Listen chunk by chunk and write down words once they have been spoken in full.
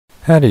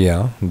Howdy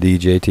y'all,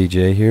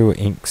 TheJTJ here with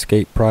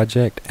Inkscape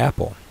Project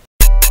Apple.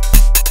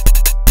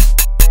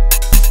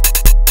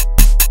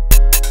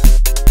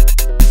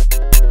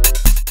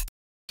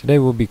 Today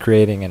we'll be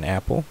creating an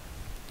apple.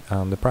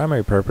 The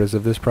primary purpose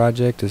of this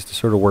project is to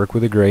sort of work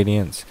with the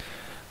gradients,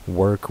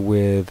 work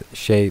with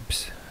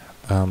shapes,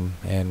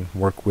 and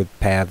work with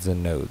paths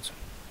and nodes.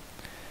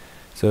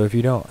 So if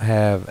you don't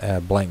have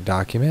a blank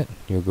document,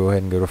 you'll go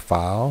ahead and go to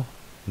File,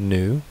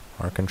 New,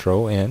 or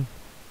Control N.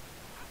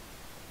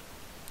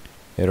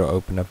 It'll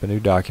open up a new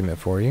document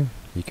for you.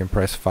 You can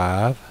press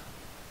 5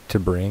 to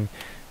bring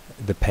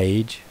the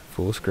page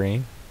full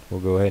screen. We'll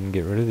go ahead and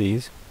get rid of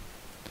these.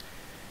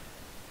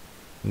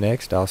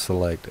 Next, I'll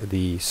select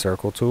the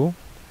circle tool.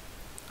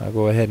 I'll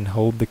go ahead and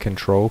hold the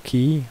control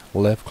key,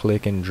 left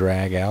click and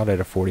drag out at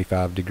a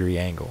 45-degree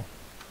angle.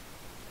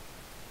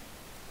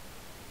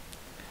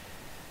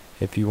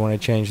 If you want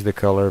to change the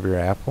color of your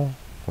apple,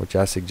 which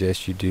I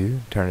suggest you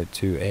do, turn it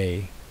to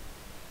a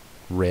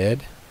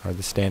red, or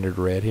the standard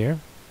red here.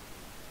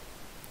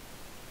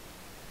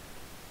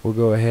 We'll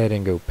go ahead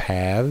and go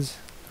Paths,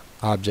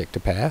 Object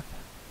to Path.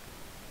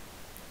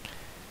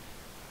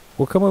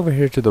 We'll come over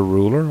here to the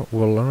ruler.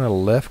 We'll learn to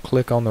left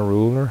click on the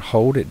ruler,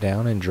 hold it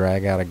down and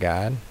drag out a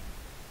guide.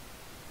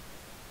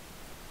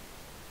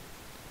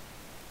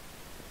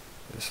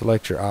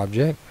 Select your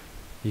object.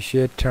 You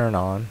should turn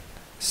on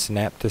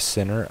Snap to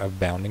Center of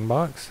Bounding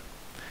Box.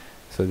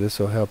 So this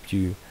will help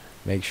you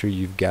make sure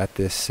you've got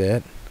this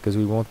set, because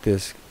we want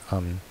this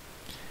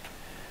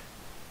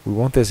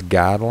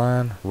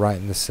guideline right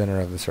in the center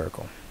of the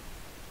circle.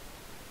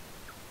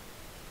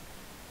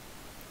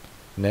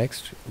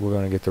 Next, we're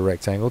going to get the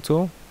rectangle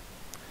tool.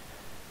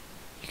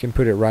 You can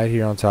put it right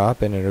here on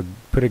top and it'll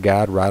put a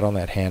guide right on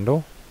that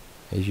handle,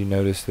 as you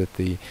notice that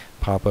the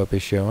pop-up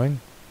is showing.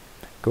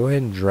 Go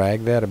ahead and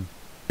drag that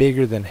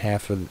bigger than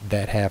half of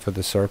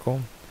the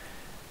circle.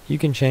 You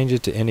can change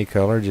it to any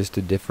color just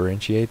to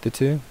differentiate the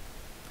two.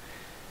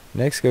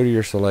 Next, go to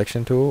your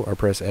selection tool or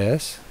press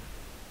S.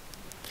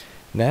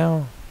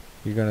 Now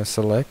you're going to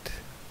select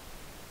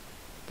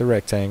the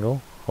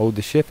rectangle, hold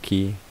the shift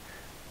key,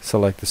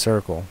 select the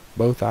circle.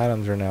 Both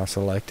items are now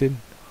selected.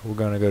 We're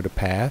going to go to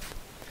Path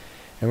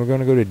and we're going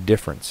to go to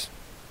Difference.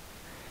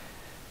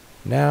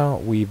 Now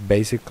we've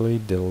basically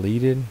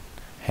deleted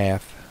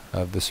half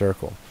of the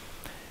circle.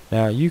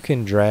 Now you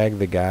can drag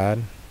the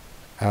guide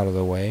out of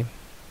the way.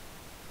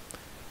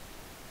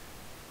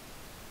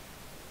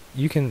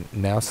 You can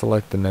now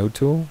select the node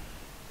tool.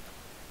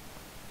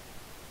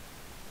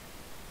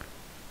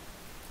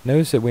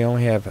 Notice that we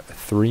only have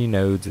 3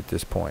 nodes at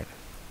this point.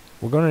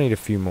 We're going to need a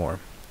few more.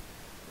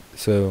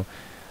 So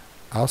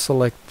I'll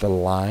select the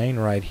line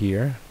right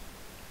here,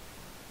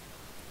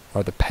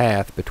 or the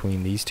path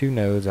between these 2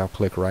 nodes. I'll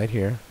click right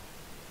here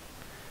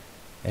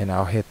and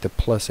I'll hit the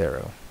plus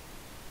arrow.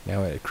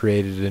 Now it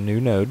created a new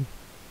node.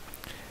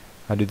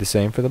 I'll do the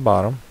same for the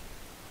bottom.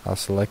 I'll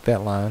select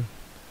that line,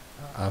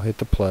 I'll hit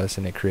the plus,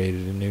 and it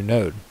created a new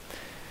node.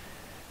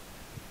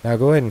 Now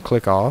go ahead and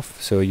click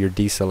off, so you're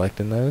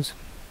deselecting those.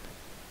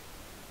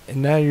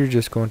 And now you're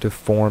just going to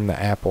form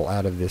the apple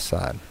out of this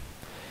side.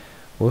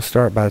 We'll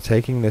start by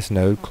taking this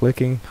node,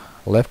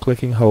 left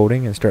clicking,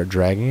 holding, and start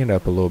dragging it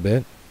up a little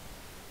bit.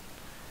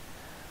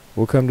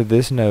 We'll come to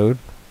this node,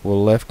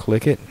 we'll left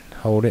click it,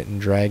 hold it,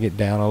 and drag it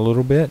down a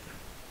little bit.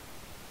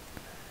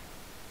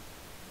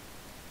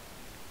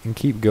 And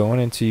keep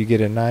going until you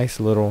get a nice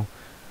little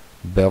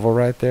bevel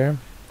right there.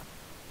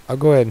 I'll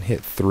go ahead and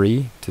hit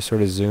 3 to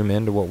sort of zoom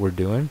into what we're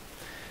doing.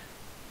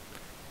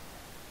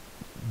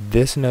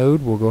 This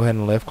node, we'll go ahead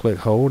and left click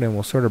hold and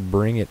we'll sort of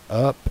bring it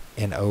up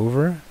and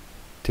over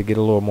to get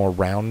a little more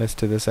roundness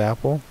to this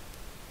apple.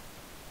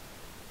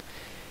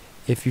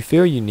 If you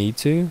feel you need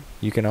to,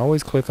 you can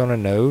always click on a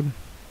node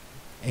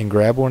and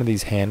grab one of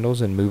these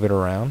handles and move it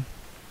around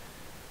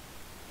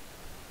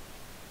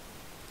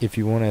if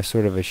you want to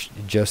sort of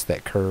adjust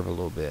that curve a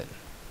little bit.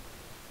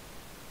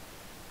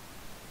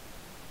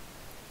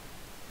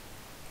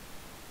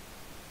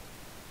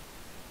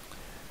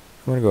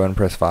 I'm going to go ahead and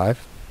press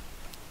 5.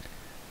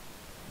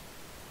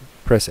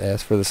 Press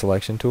S for the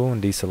selection tool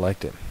and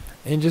deselect it.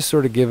 And just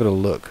sort of give it a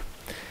look.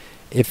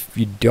 If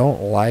you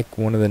don't like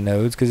one of the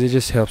nodes, because it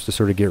just helps to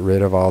sort of get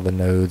rid of all the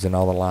nodes and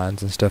all the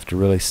lines and stuff to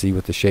really see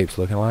what the shape's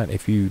looking like.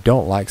 If you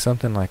don't like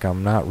something, like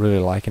I'm not really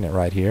liking it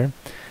right here,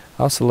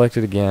 I'll select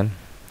it again.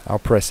 I'll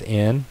press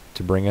N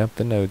to bring up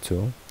the node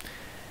tool.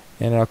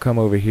 And I'll come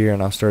over here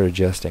and I'll start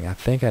adjusting. I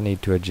think I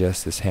need to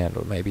adjust this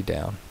handle maybe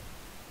down.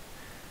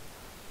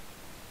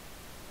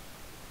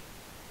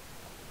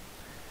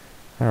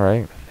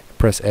 Alright.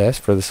 Press S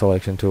for the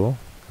selection tool,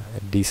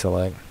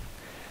 deselect.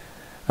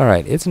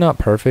 Alright, it's not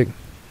perfect.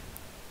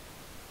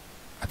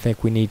 I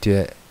think we need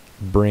to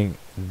bring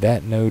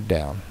that node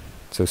down.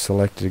 So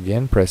select it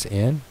again, press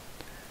N,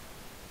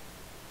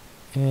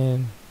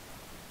 and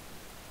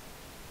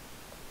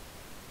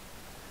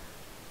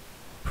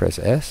press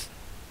S.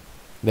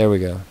 There we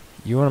go.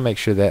 You want to make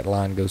sure that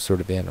line goes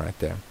sort of in right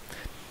there.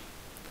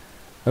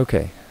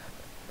 Okay,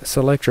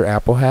 select your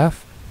apple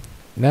half.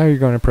 Now you're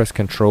going to press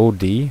Control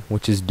D,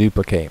 which is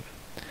duplicate.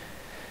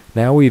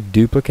 Now we've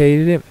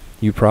duplicated it.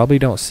 You probably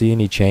don't see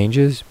any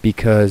changes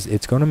because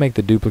it's going to make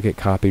the duplicate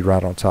copy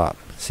right on top.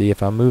 See,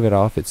 if I move it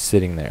off, it's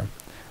sitting there.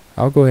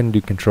 I'll go ahead and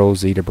do Control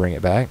Z to bring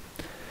it back.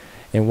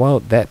 And while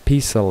that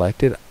piece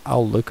selected,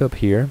 I'll look up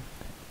here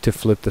to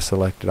flip the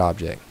selected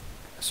object.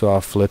 So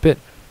I'll flip it.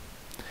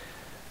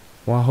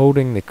 While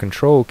holding the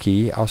Control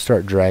key, I'll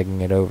start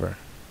dragging it over.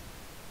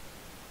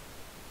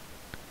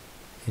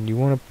 And you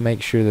want to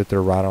make sure that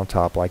they're right on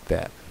top like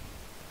that.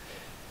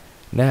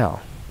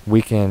 Now,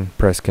 we can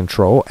press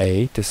Control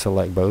A to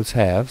select both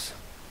halves,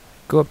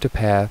 go up to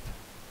Path,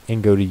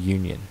 and go to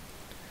Union.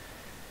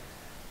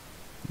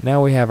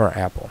 Now we have our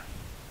apple.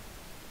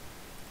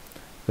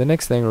 The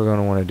next thing we're going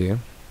to want to do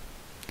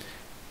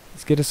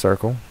is get a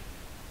circle,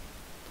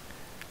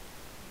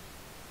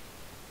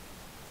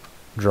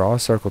 draw a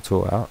circle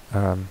tool out,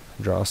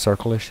 draw a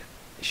circle-ish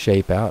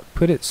shape out,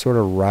 put it sort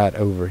of right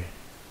over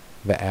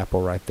the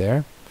apple right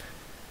there.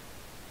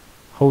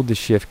 Hold the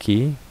Shift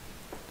key,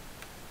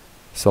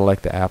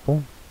 select the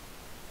apple,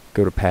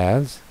 go to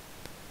Paths,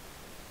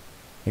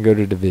 and go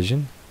to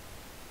Division.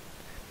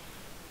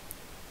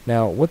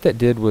 Now what that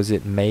did was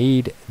it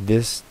made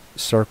this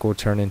circle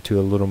turn into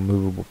a little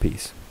movable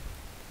piece.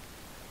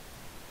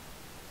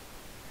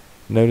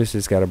 Notice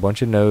it's got a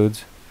bunch of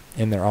nodes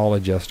and they're all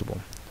adjustable.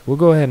 We'll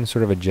go ahead and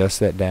sort of adjust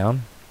that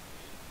down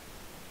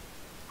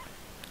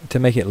to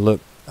make it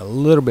look a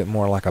little bit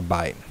more like a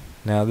bite.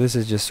 Now this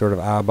is just sort of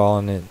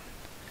eyeballing it.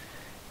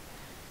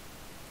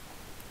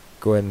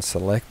 Go ahead and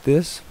select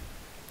this.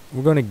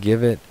 We're going to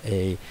give it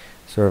a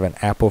sort of an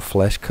apple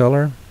flesh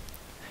color.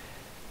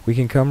 We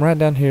can come right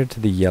down here to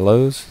the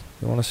yellows.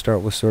 You want to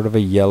start with sort of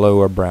a yellow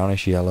or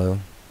brownish yellow.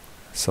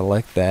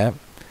 Select that.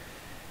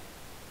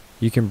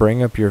 You can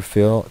bring up your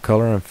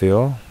color and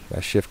fill by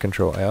Shift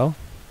Control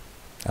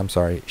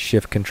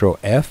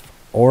F,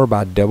 or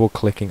by double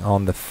clicking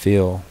on the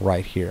fill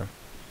right here.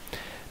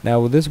 Now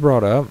with this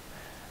brought up,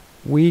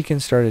 we can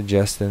start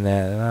adjusting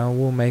that, and I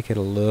will make it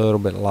a little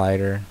bit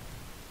lighter.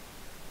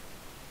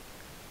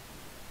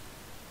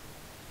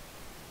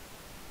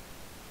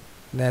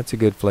 That's a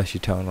good fleshy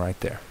tone right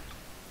there.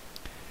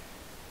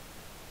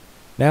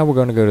 Now we're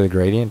going to go to the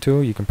gradient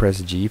tool. You can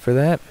press G for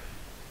that.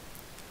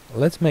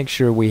 Let's make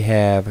sure we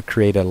have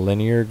create a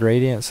linear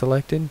gradient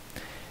selected.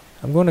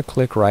 I'm going to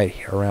click right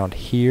around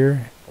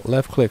here,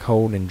 left click,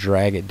 hold, and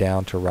drag it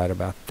down to right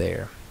about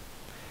there.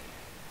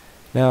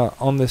 Now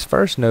on this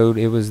first node,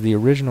 it was the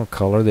original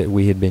color that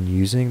we had been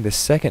using. The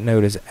second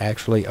node is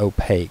actually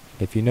opaque.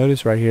 If you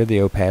notice right here,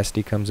 the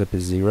opacity comes up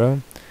as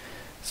 0.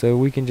 So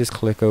we can just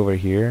click over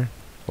here,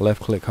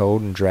 left click,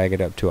 hold, and drag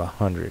it up to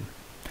 100.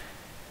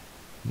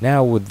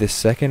 Now with this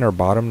second or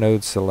bottom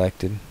node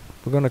selected,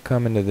 we're going to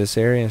come into this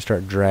area and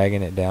start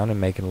dragging it down and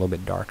making it a little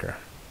bit darker.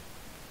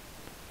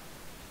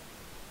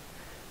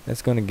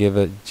 That's going to give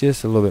it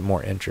just a little bit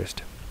more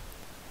interest.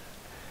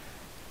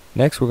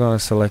 Next we're going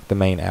to select the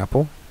main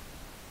apple.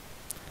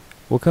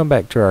 We'll come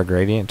back to our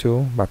gradient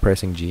tool by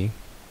pressing G.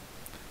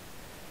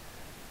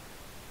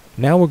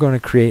 Now we're going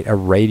to create a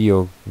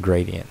radial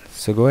gradient.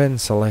 So go ahead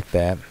and select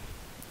that.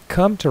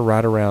 Come to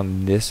right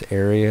around this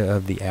area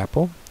of the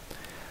apple.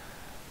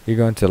 You're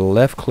going to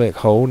left click,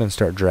 hold, and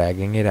start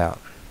dragging it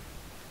out.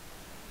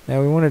 Now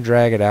we want to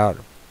drag it out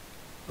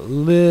a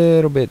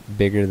little bit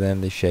bigger than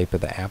the shape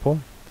of the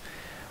apple.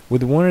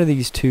 With one of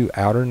these two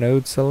outer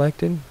nodes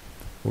selected,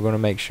 we're going to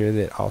make sure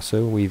that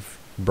also we've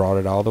brought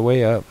it all the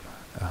way up,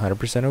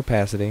 100%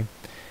 opacity.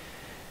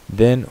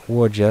 Then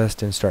we'll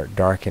adjust and start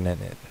darkening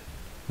it.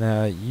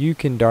 Now you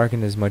can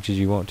darken as much as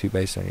you want to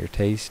based on your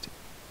taste.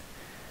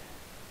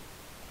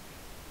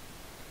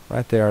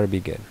 Right there ought to be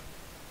good.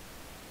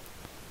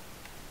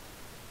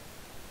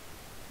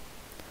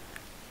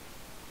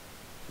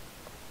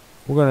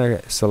 We're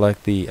going to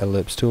select the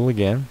ellipse tool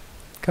again,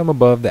 come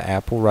above the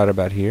apple right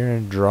about here,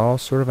 and draw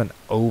sort of an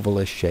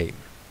ovalish shape,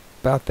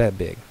 about that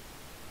big.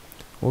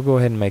 We'll go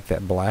ahead and make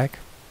that black.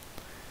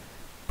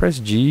 Press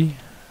G,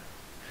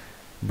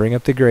 bring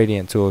up the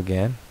gradient tool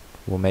again.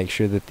 We'll make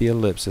sure that the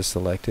ellipse is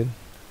selected.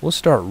 We'll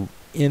start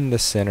in the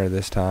center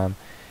this time,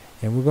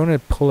 and we're going to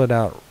pull it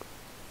out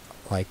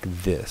like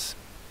this.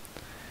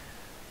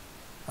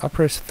 I'll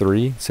press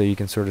 3 so you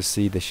can sort of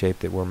see the shape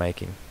that we're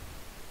making.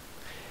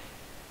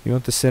 You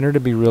want the center to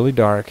be really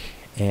dark,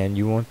 and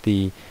you want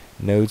the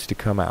nodes to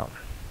come out.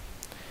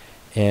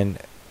 And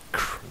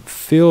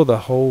fill the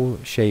whole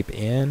shape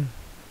in,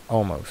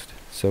 almost.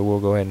 So we'll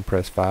go ahead and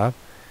press 5.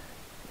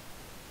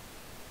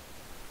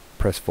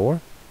 Press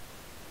 4.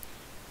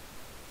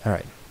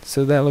 Alright,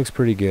 so that looks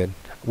pretty good.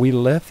 We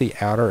left the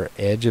outer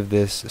edge of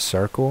this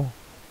circle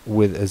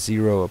with a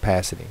 0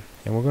 opacity,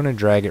 and we're going to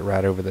drag it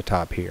right over the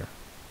top here.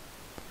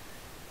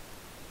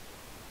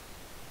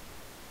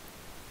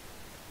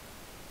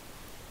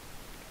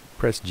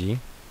 Press G.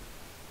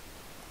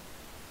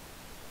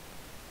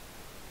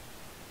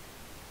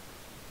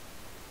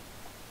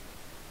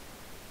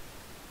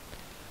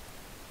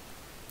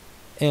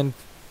 And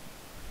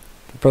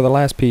for the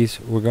last piece,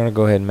 we're going to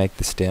go ahead and make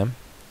the stem.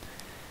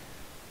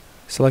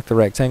 Select the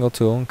rectangle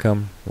tool and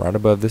come right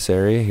above this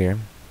area here.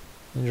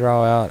 and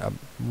draw out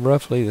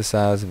roughly the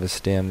size of a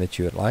stem that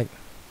you would like.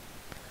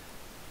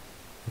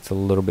 It's a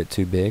little bit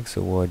too big,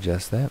 so we'll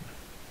adjust that.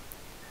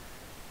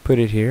 Put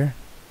it here.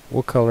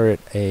 We'll color it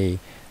a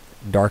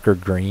darker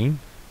green.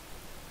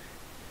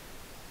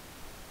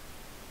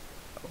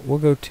 We'll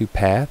go to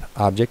Path,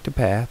 Object to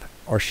Path,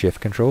 or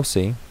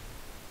Shift-Control-C.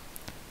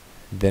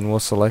 Then we'll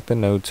select the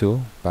node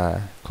tool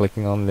by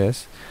clicking on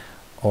this,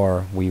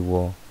 or we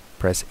will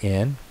press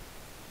N.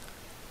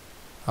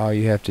 All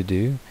you have to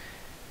do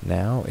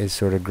now is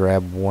sort of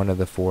grab one of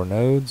the 4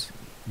 nodes,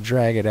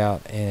 drag it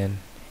out in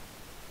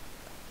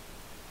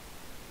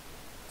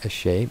a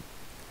shape,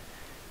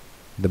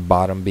 the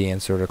bottom being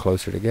sort of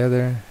closer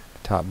together,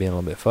 the top being a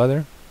little bit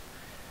further.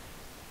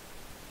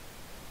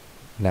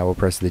 Now we'll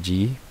press the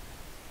G.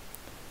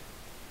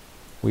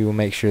 We will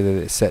make sure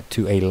that it's set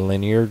to a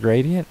linear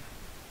gradient.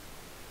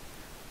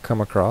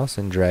 Come across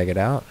and drag it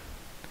out.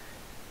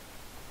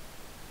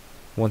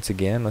 Once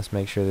again, let's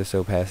make sure this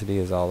opacity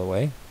is all the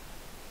way.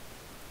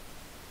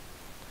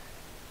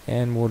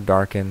 And we'll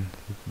darken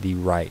the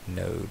right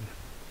node.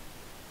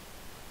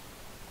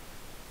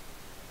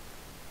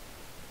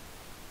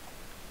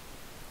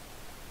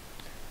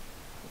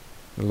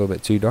 A little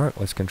bit too dark.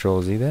 Let's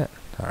Control Z that.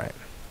 Alright.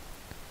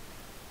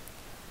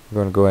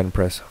 We're going to go ahead and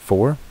press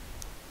 4.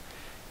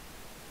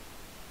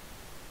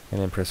 And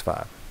then press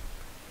 5.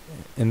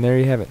 And there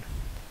you have it.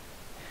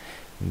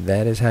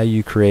 That is how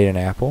you create an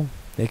apple.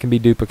 It can be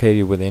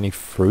duplicated with any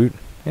fruit.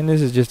 And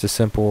this is just a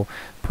simple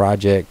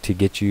project to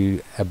get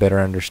you a better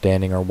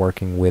understanding or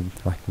working with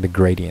the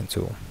gradient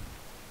tool.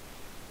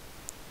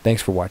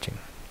 Thanks for watching.